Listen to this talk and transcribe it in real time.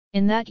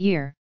In that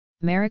year,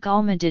 Merak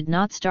Alma did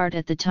not start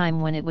at the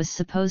time when it was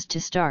supposed to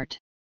start.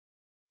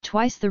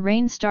 Twice the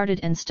rain started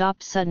and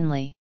stopped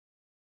suddenly.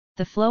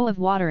 The flow of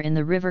water in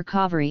the river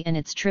Kaveri and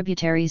its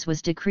tributaries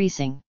was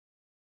decreasing.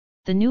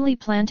 The newly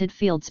planted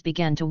fields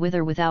began to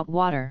wither without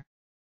water.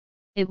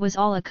 It was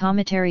all a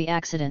cometary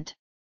accident.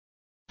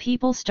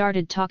 People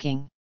started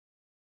talking.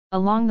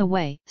 Along the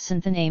way,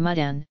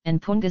 Santhan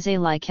and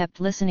Pungazalai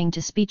kept listening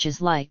to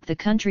speeches like the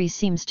country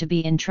seems to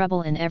be in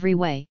trouble in every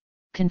way,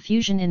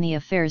 confusion in the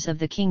affairs of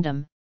the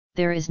kingdom,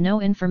 there is no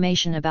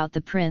information about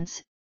the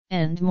prince,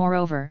 and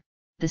moreover,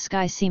 the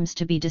sky seems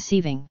to be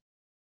deceiving.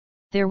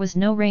 There was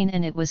no rain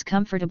and it was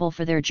comfortable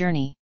for their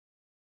journey.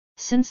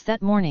 Since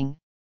that morning,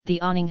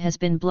 the awning has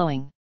been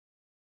blowing.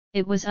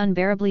 It was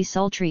unbearably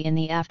sultry in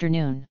the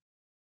afternoon.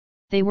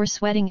 They were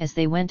sweating as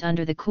they went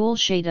under the cool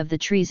shade of the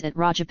trees at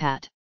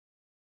Rajapat.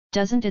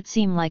 Doesn't it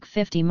seem like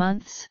 50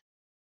 months?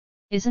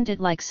 Isn't it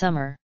like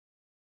summer?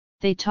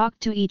 They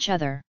talked to each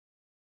other.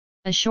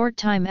 A short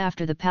time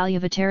after the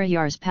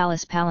Palyavatarayar's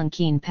palace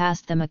palanquin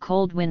passed them, a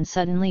cold wind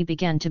suddenly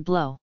began to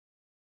blow.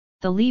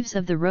 The leaves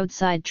of the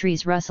roadside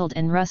trees rustled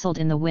and rustled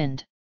in the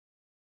wind.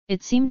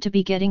 It seemed to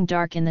be getting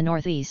dark in the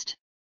northeast.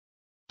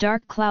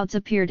 Dark clouds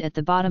appeared at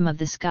the bottom of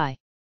the sky.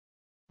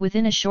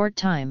 Within a short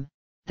time,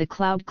 the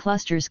cloud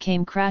clusters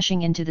came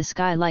crashing into the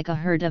sky like a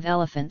herd of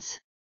elephants.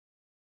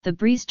 The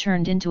breeze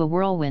turned into a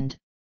whirlwind,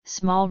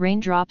 small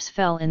raindrops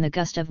fell in the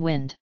gust of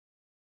wind.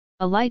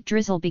 A light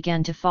drizzle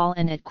began to fall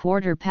and at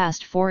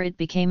 4:15 it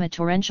became a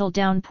torrential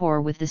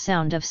downpour with the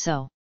sound of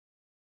so.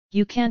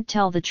 You can't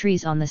tell the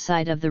trees on the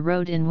side of the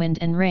road in wind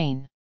and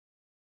rain.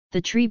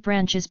 The tree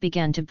branches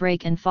began to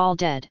break and fall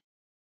dead.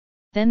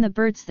 Then the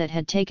birds that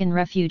had taken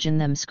refuge in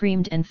them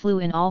screamed and flew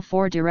in all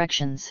 4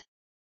 directions.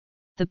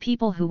 The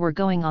people who were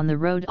going on the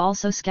road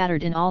also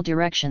scattered in all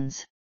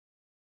directions.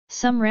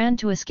 Some ran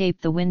to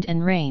escape the wind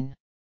and rain.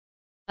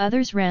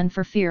 Others ran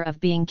for fear of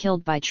being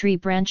killed by tree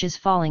branches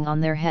falling on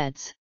their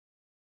heads.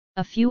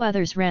 A few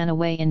others ran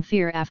away in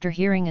fear after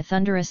hearing a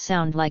thunderous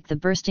sound like the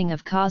bursting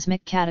of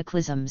cosmic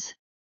cataclysms.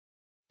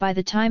 By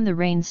the time the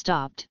rain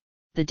stopped,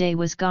 the day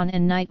was gone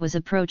and night was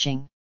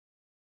approaching.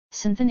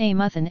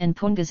 Santhan and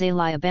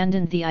Pungazalai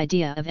abandoned the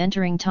idea of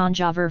entering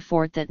Tanjavur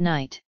fort that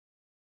night.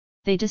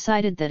 They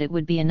decided that it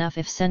would be enough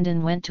if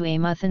Sendan went to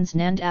Amuthan's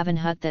Nandavan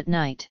hut that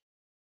night.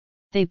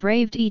 They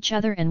braved each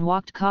other and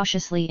walked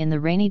cautiously in the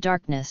rainy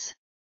darkness.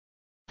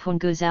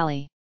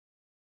 Pungazali.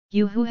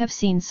 You who have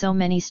seen so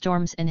many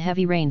storms and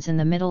heavy rains in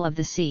the middle of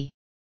the sea.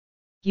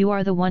 You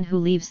are the one who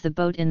leaves the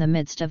boat in the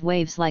midst of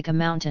waves like a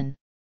mountain.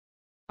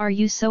 Are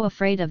you so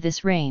afraid of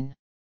this rain?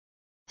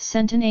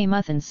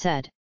 Sentan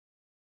said.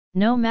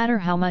 No matter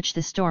how much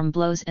the storm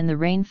blows and the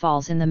rain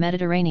falls in the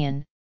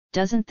Mediterranean,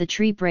 doesn't the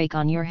tree break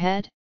on your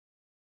head?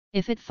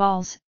 If it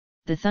falls,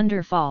 the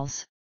thunder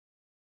falls.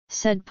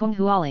 Said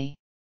Punghuali.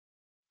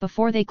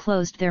 Before they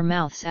closed their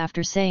mouths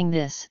after saying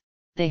this,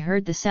 they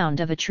heard the sound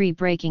of a tree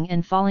breaking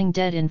and falling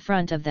dead in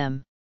front of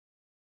them.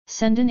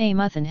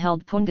 Sendan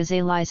held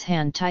Pungazalai's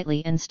hand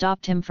tightly and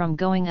stopped him from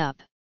going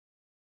up.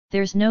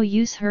 There's no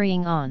use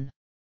hurrying on.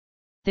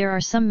 There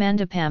are some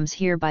mandapams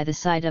here by the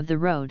side of the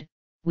road,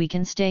 we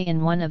can stay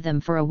in one of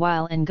them for a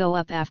while and go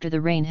up after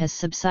the rain has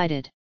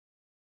subsided.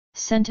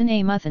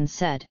 Sendan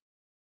said.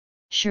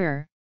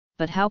 Sure,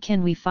 but how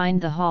can we find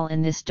the hall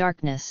in this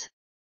darkness?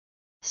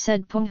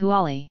 Said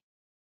Punghuali.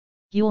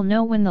 You'll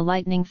know when the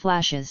lightning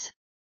flashes.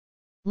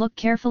 Look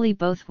carefully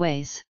both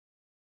ways.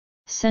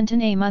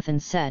 Sendan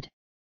said.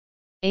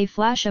 A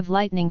flash of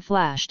lightning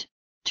flashed,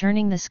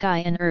 turning the sky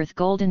and earth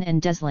golden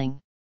and dazzling.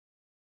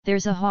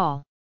 There's a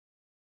hall.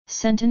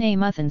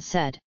 Sendan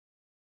said.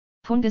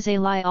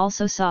 Pungazalai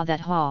also saw that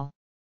hall.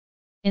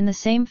 In the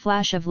same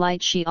flash of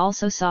light she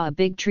also saw a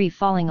big tree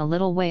falling a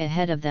little way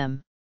ahead of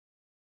them.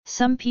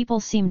 Some people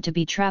seemed to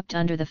be trapped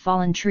under the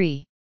fallen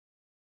tree.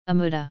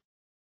 Amuda.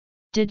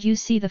 Did you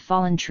see the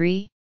fallen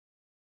tree?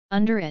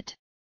 Under it?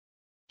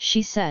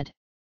 She said.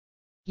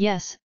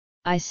 Yes,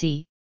 I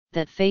see,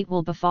 that fate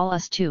will befall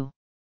us too.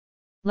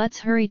 Let's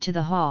hurry to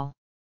the hall.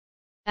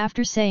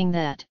 After saying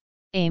that,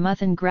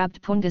 Amuthan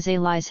grabbed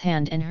Pungazalai's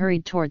hand and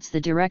hurried towards the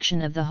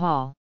direction of the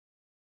hall.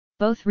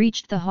 Both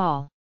reached the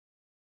hall.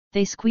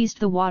 They squeezed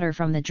the water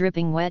from the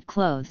dripping wet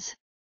clothes.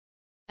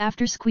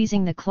 After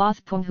squeezing the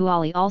cloth,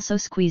 Punghuali also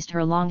squeezed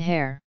her long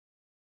hair.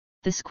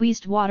 The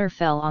squeezed water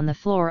fell on the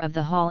floor of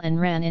the hall and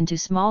ran into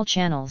small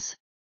channels.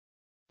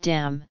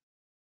 Damn!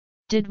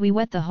 Did we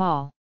wet the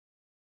hall?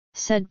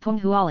 Said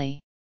Punghuali.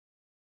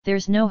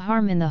 There's no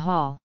harm in the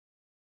hall.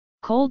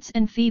 Colds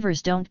and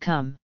fevers don't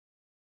come.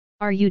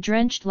 Are you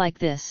drenched like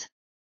this?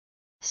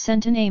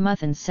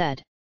 Sentan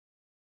said.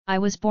 I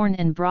was born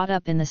and brought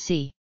up in the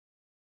sea.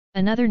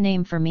 Another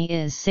name for me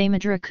is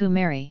Samudra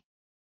Kumari.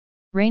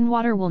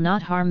 Rainwater will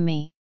not harm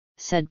me,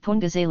 said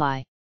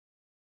Pungazalai.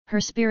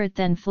 Her spirit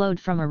then flowed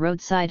from a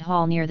roadside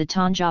hall near the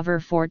Tanjavur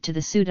fort to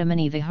the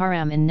Sudamani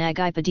Viharam in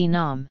Nagipadi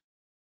Nam.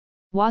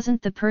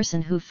 Wasn't the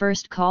person who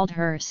first called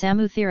her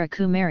Samuthira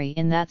Kumari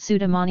in that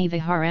Sudamani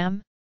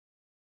Viharam?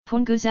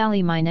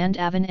 Punguzali, my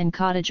Nandavan and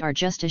cottage are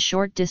just a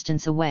short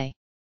distance away.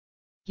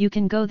 You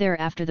can go there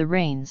after the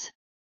rains.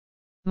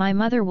 My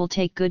mother will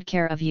take good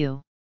care of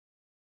you.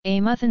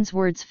 Amuthan's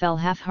words fell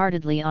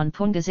half-heartedly on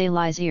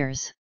Pungazali's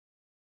ears.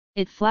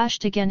 It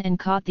flashed again and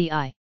caught the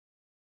eye.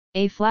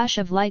 A flash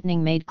of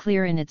lightning made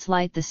clear in its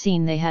light the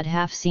scene they had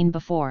half seen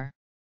before.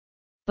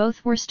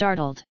 Both were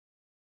startled.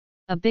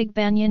 A big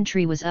banyan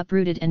tree was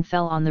uprooted and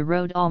fell on the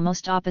road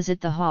almost opposite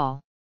the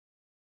hall.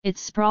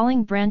 Its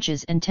sprawling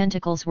branches and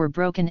tentacles were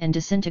broken and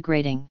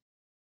disintegrating.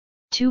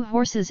 2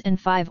 horses and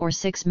 5 or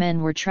 6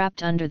 men were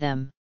trapped under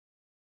them.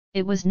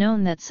 It was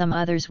known that some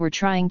others were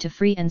trying to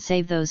free and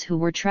save those who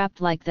were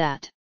trapped like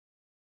that.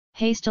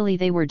 Hastily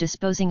they were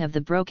disposing of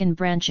the broken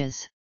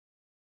branches.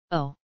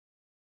 Oh!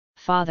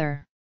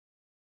 Father!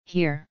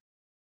 Here!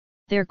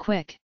 There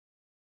quick!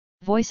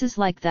 Voices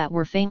like that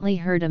were faintly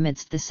heard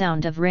amidst the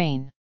sound of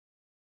rain.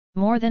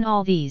 More than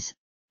all these,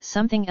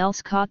 something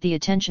else caught the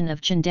attention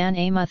of Chandan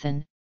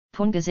Amuthan,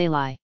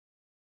 Pungazali.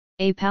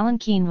 A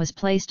palanquin was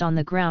placed on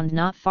the ground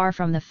not far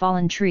from the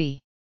fallen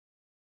tree.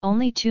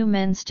 Only 2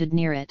 men stood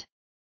near it.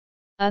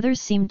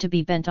 Others seemed to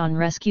be bent on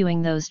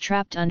rescuing those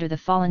trapped under the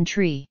fallen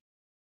tree.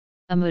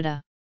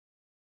 Amuda!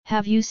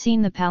 Have you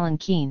seen the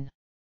palanquin?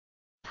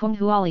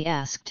 Pungazali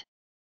asked.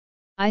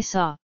 I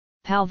saw.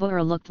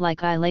 Palvoor looked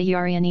like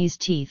Ilayariani's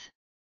teeth.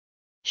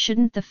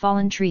 Shouldn't the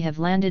fallen tree have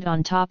landed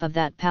on top of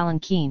that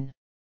palanquin?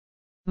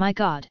 My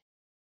God!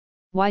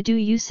 Why do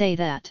you say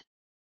that?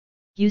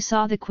 You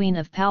saw the Queen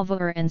of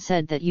Palvoor and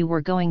said that you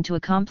were going to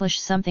accomplish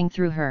something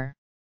through her.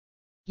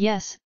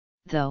 Yes,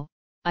 though,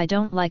 I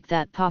don't like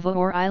that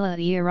Palvoor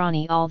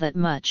Ilayarani all that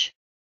much.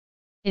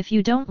 If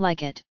you don't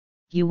like it,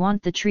 you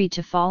want the tree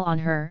to fall on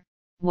her,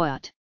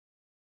 what?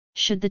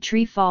 Should the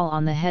tree fall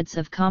on the heads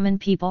of common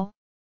people?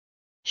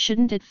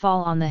 Shouldn't it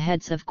fall on the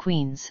heads of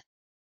queens?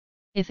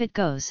 If it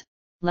goes,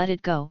 let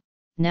it go.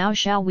 Now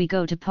shall we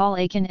go to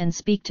Palakan and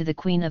speak to the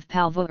Queen of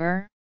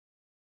Palvoor?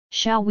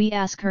 Shall we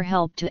ask her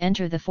help to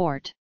enter the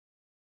fort?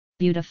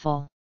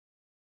 Beautiful.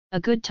 A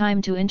good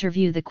time to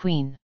interview the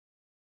Queen.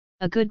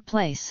 A good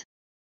place.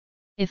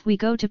 If we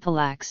go to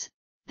Palax,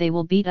 they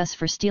will beat us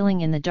for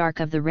stealing in the dark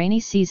of the rainy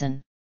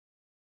season.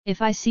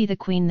 If I see the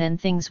Queen, then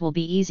things will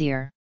be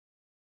easier.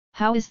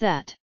 How is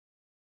that?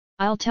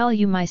 I'll tell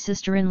you my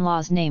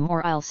sister-in-law's name,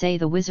 or I'll say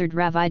the wizard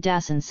Ravi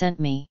Dasan sent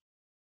me.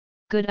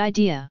 Good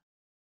idea.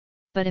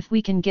 But if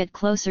we can get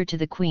closer to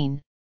the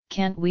Queen,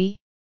 can't we?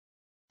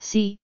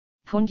 See,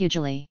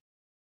 Pungajali.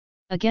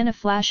 Again a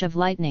flash of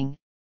lightning.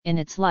 In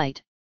its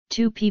light,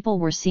 2 people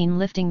were seen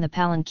lifting the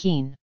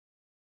palanquin.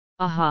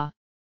 Aha!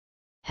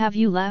 Have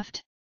you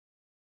left?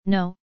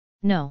 No,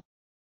 no.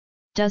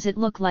 Does it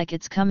look like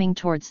it's coming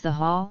towards the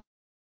hall?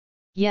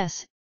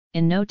 Yes,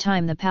 in no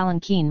time the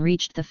palanquin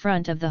reached the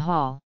front of the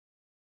hall.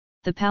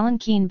 The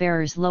palanquin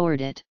bearers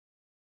lowered it.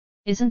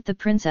 Isn't the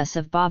Princess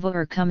of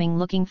Palvoor coming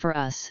looking for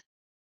us?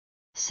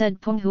 Said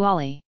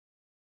Pungazali.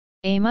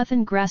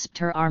 Amuthan grasped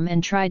her arm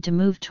and tried to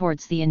move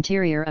towards the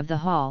interior of the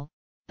hall,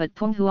 but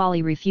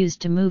Pungazali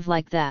refused to move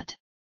like that.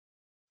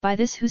 By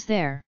this, who's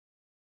there?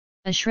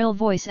 A shrill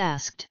voice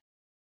asked.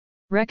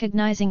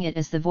 Recognizing it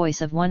as the voice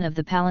of one of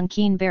the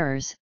palanquin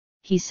bearers,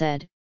 he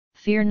said,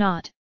 Fear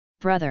not,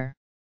 brother.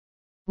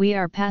 We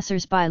are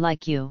passers-by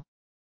like you.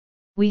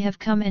 We have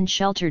come and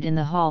sheltered in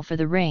the hall for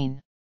the rain.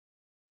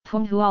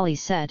 Pungazali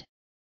said.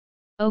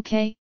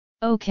 Okay,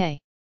 okay.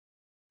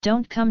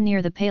 Don't come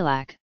near the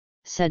palak,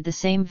 said the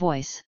same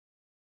voice.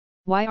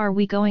 Why are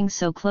we going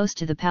so close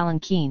to the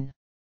palanquin?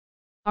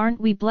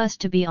 Aren't we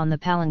blessed to be on the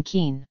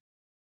palanquin?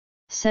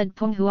 Said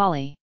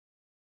Pungazali.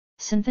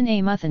 Sinthan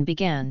Amuthan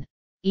began,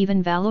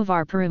 even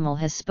Valuvar Perumal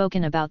has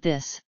spoken about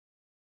this.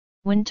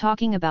 When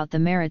talking about the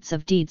merits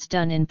of deeds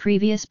done in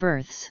previous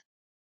births.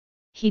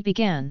 He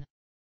began.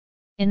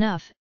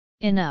 Enough,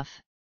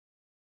 enough.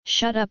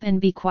 Shut up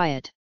and be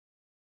quiet.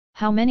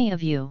 How many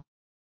of you?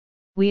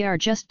 We are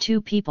just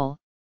 2 people,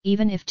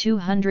 even if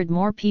 200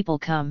 more people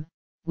come,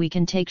 we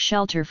can take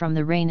shelter from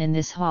the rain in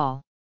this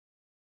hall.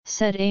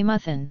 Said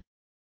Amuthan.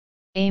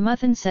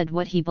 Amuthan said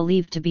what he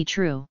believed to be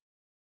true.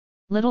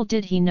 Little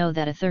did he know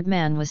that a 3rd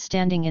man was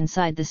standing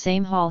inside the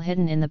same hall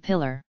hidden in the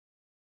pillar.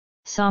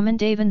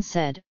 Samandavan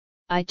said,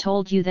 I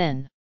told you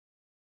then.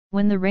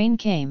 When the rain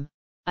came,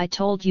 I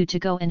told you to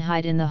go and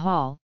hide in the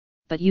hall,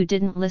 but you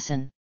didn't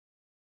listen.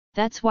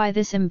 That's why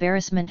this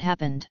embarrassment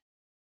happened.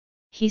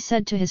 He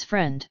said to his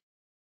friend.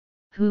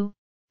 Who,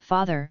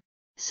 father,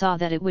 saw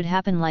that it would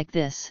happen like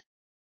this?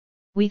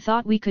 We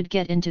thought we could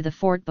get into the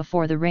fort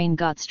before the rain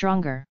got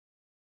stronger.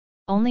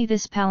 Only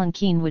this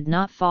palanquin would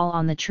not fall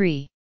on the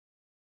tree.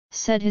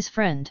 Said his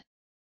friend.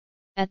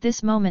 At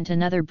this moment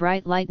another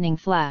bright lightning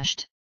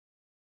flashed.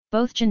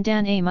 Both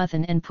Chandan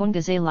Amuthan and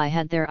Pungazali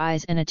had their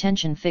eyes and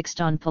attention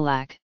fixed on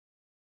Palak.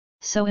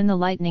 So in the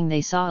lightning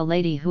they saw a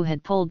lady who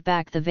had pulled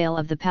back the veil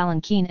of the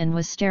palanquin and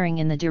was staring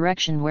in the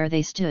direction where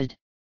they stood.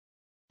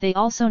 They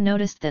also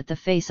noticed that the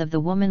face of the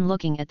woman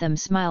looking at them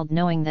smiled,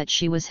 knowing that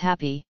she was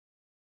happy.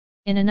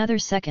 In another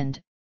second,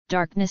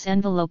 darkness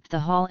enveloped the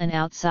hall and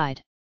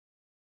outside.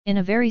 In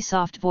a very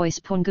soft voice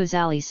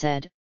Pungazali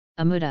said,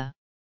 Amuda.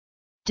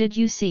 Did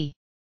you see?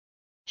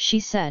 She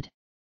said.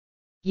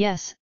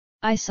 Yes,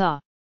 I saw,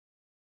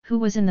 Who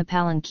was in the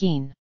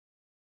palanquin?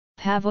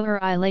 Pavur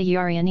ile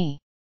Yaryani.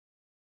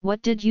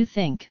 What did you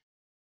think?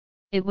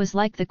 It was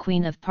like the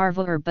queen of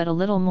Parvur but a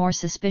little more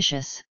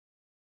suspicious.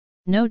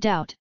 No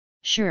doubt,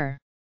 sure.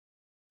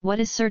 What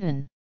is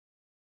certain?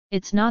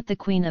 It's not the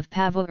queen of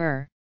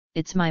Pavur,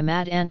 it's my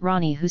mad Aunt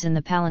Rani who's in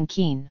the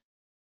palanquin.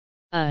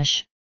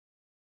 Ush!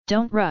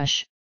 Don't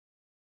rush.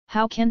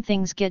 How can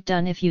things get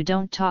done if you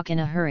don't talk in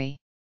a hurry?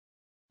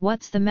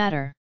 What's the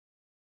matter?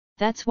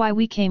 That's why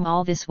we came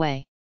all this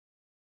way.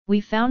 We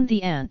found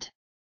the aunt.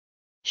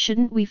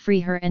 Shouldn't we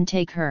free her and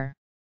take her?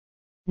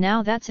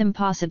 Now that's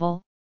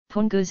impossible,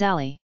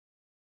 Punguzali.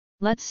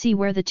 Let's see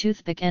where the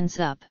toothpick ends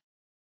up.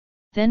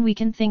 Then we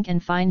can think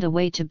and find a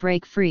way to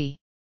break free.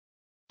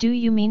 Do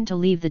you mean to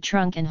leave the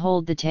trunk and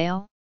hold the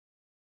tail?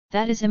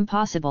 That is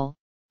impossible,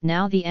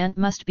 now the aunt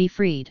must be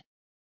freed.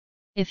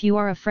 If you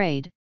are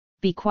afraid,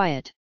 be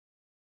quiet.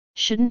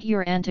 Shouldn't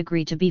your aunt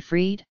agree to be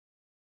freed?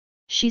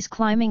 She's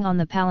climbing on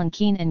the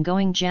palanquin and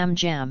going jam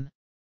jam.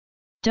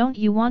 Don't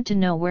you want to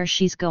know where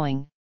she's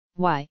going,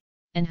 why,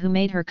 and who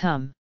made her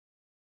come?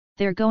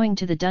 They're going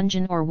to the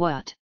dungeon or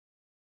what?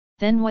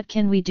 Then what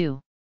can we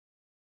do?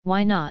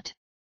 Why not?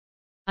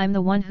 I'm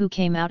the one who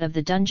came out of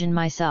the dungeon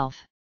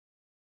myself.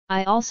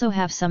 I also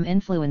have some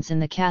influence in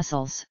the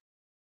castles.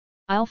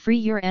 I'll free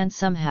your aunt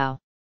somehow.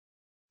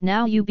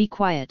 Now you be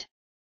quiet.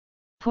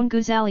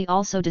 Punguzali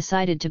also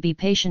decided to be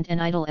patient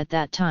and idle at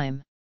that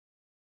time.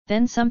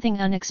 Then something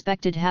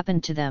unexpected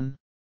happened to them.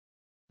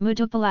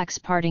 Mutupalak's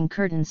parting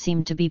curtain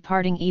seemed to be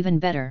parting even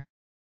better.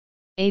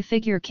 A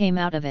figure came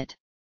out of it.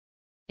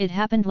 It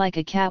happened like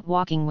a cat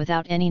walking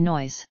without any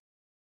noise.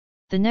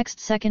 The next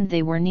second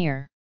they were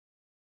near.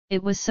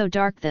 It was so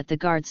dark that the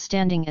guards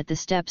standing at the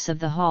steps of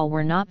the hall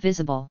were not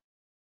visible.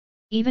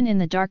 Even in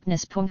the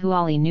darkness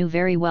Punguzali knew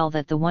very well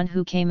that the one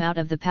who came out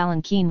of the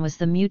palanquin was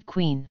the mute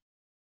queen.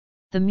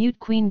 The mute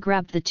queen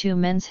grabbed the two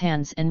men's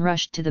hands and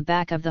rushed to the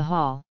back of the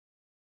hall.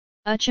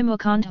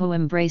 Uchimukandhu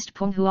embraced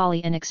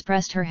Punguzali and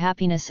expressed her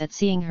happiness at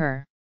seeing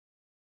her.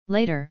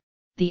 Later,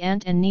 the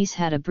aunt and niece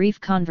had a brief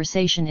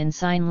conversation in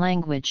sign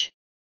language.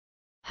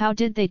 How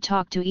did they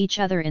talk to each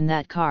other in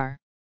that car?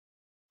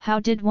 How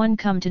did one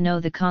come to know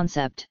the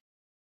concept?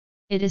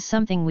 It is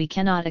something we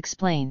cannot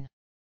explain.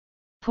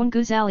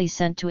 Punguzali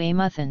sent to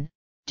Amuthan,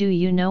 do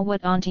you know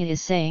what Auntie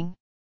is saying?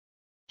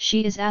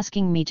 She is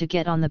asking me to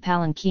get on the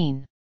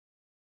palanquin.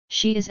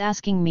 She is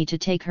asking me to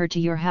take her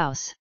to your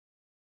house.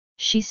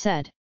 She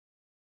said.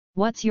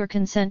 What's your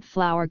consent,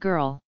 flower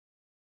girl?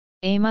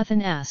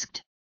 Amuthan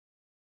asked.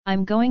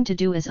 I'm going to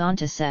do as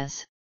Auntie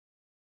says.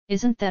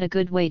 Isn't that a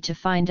good way to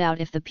find out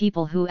if the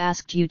people who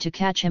asked you to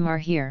catch him are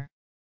here?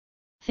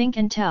 Think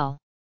and tell.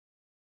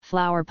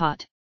 Flower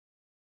pot.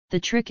 The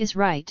trick is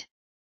right.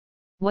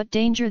 What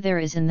danger there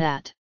is in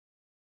that?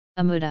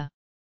 Amuda.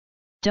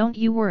 Don't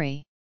you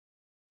worry.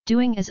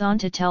 Doing as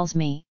Auntie tells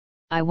me,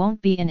 I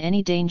won't be in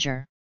any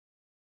danger.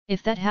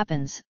 If that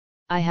happens,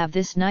 I have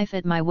this knife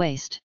at my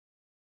waist.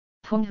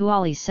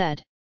 Punguzali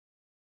said.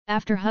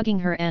 After hugging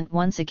her aunt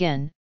once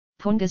again,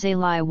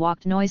 Punguzali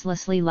walked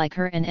noiselessly like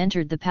her and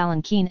entered the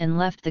palanquin and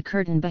left the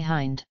curtain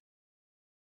behind.